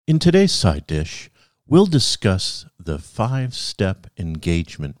In today's side dish, we'll discuss the 5-step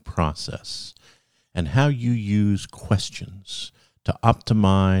engagement process and how you use questions to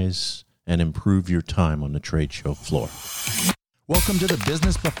optimize and improve your time on the trade show floor. Welcome to the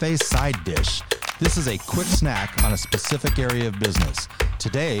Business Buffet Side Dish. This is a quick snack on a specific area of business.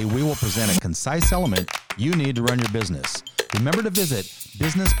 Today, we will present a concise element you need to run your business. Remember to visit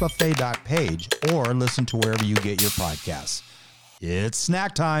businessbuffet.page or listen to wherever you get your podcasts. It's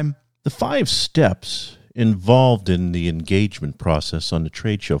snack time. The 5 steps involved in the engagement process on the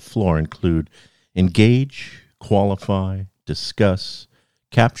trade show floor include engage, qualify, discuss,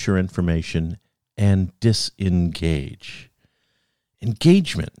 capture information, and disengage.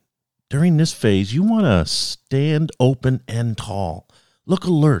 Engagement. During this phase, you want to stand open and tall. Look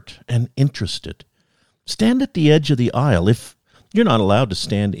alert and interested. Stand at the edge of the aisle if you're not allowed to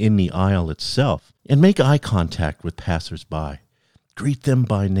stand in the aisle itself, and make eye contact with passersby. Greet them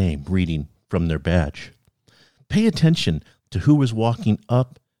by name, reading from their badge. Pay attention to who is walking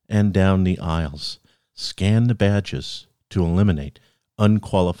up and down the aisles. Scan the badges to eliminate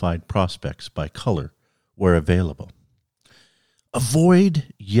unqualified prospects by color where available.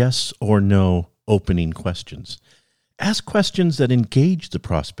 Avoid yes or no opening questions. Ask questions that engage the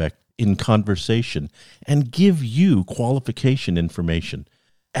prospect in conversation and give you qualification information.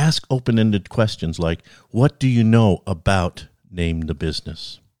 Ask open-ended questions like, what do you know about name the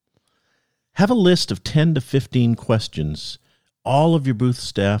business? Have a list of 10 to 15 questions all of your booth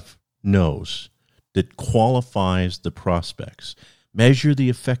staff knows that qualifies the prospects. Measure the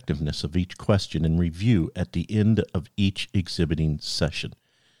effectiveness of each question and review at the end of each exhibiting session.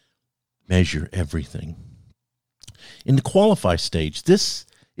 Measure everything. In the qualify stage, this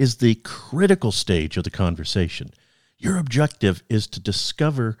is the critical stage of the conversation. Your objective is to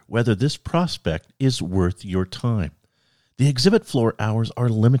discover whether this prospect is worth your time. The exhibit floor hours are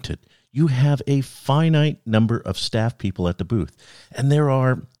limited. You have a finite number of staff people at the booth, and there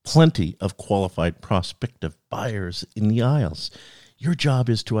are plenty of qualified prospective buyers in the aisles. Your job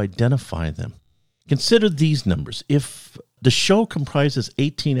is to identify them. Consider these numbers. If the show comprises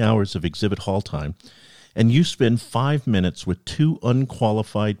 18 hours of exhibit hall time, and you spend 5 minutes with 2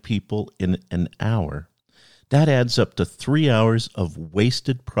 unqualified people in an hour, that adds up to 3 hours of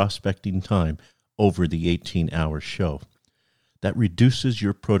wasted prospecting time over the 18-hour show. That reduces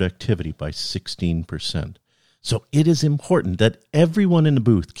your productivity by 16%. So it is important that everyone in the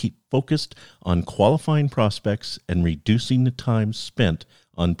booth keep focused on qualifying prospects and reducing the time spent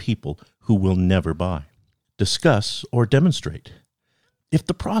on people who will never buy. Discuss or demonstrate. If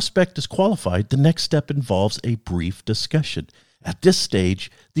the prospect is qualified, the next step involves a brief discussion. At this stage,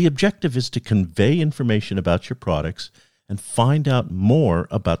 the objective is to convey information about your products and find out more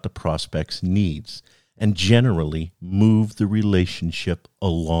about the prospect's needs, and generally move the relationship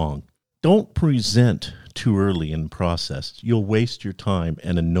along. Don't present too early in the process. You'll waste your time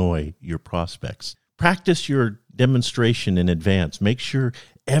and annoy your prospects. Practice your demonstration in advance. Make sure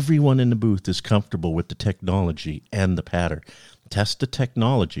everyone in the booth is comfortable with the technology and the pattern. Test the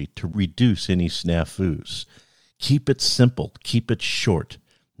technology to reduce any snafus. Keep it simple. Keep it short.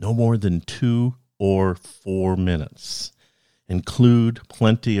 No more than 2 or 4 minutes. Include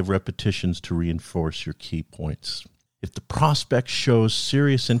plenty of repetitions to reinforce your key points. If the prospect shows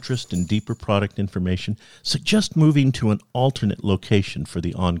serious interest in deeper product information, suggest moving to an alternate location for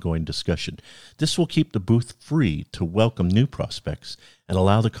the ongoing discussion. This will keep the booth free to welcome new prospects and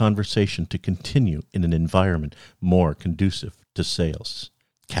allow the conversation to continue in an environment more conducive to sales.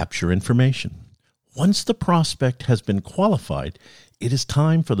 Capture information. Once the prospect has been qualified, it is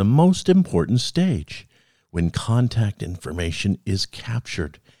time for the most important stage, when contact information is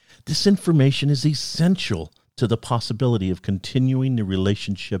captured. This information is essential to the possibility of continuing the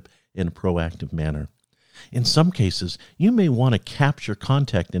relationship in a proactive manner. In some cases, you may want to capture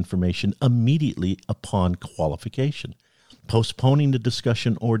contact information immediately upon qualification, postponing the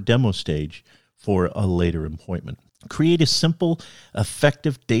discussion or demo stage for a later appointment. Create a simple,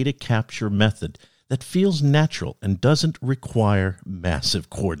 effective data capture method that feels natural and doesn't require massive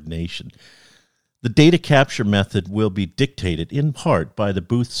coordination. The data capture method will be dictated in part by the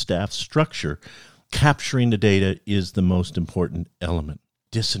booth staff structure. Capturing the data is the most important element.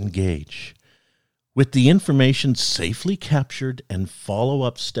 Disengage. With the information safely captured and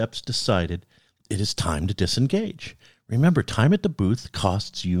follow-up steps decided, it is time to disengage. Remember, time at the booth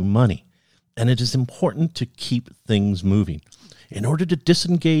costs you money, and it is important to keep things moving. In order to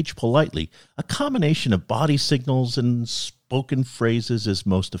disengage politely, a combination of body signals and spoken phrases is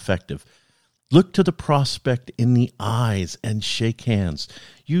most effective. Look to the prospect in the eyes and shake hands.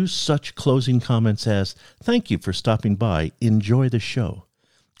 Use such closing comments as, "Thank you for stopping by. Enjoy the show."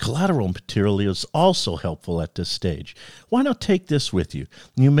 Collateral material is also helpful at this stage. Why not take this with you?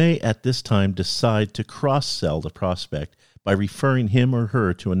 You may at this time decide to cross-sell the prospect by referring him or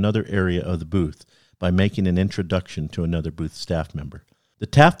her to another area of the booth, by making an introduction to another booth staff member. The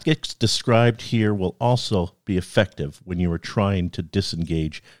tactics described here will also be effective when you are trying to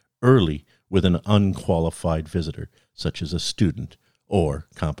disengage early with an unqualified visitor, such as a student or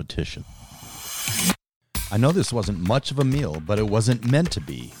competition. I know this wasn't much of a meal, but it wasn't meant to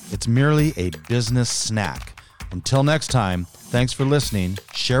be. It's merely a business snack. Until next time, thanks for listening,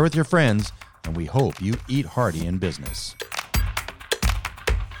 share with your friends, and we hope you eat hearty in business.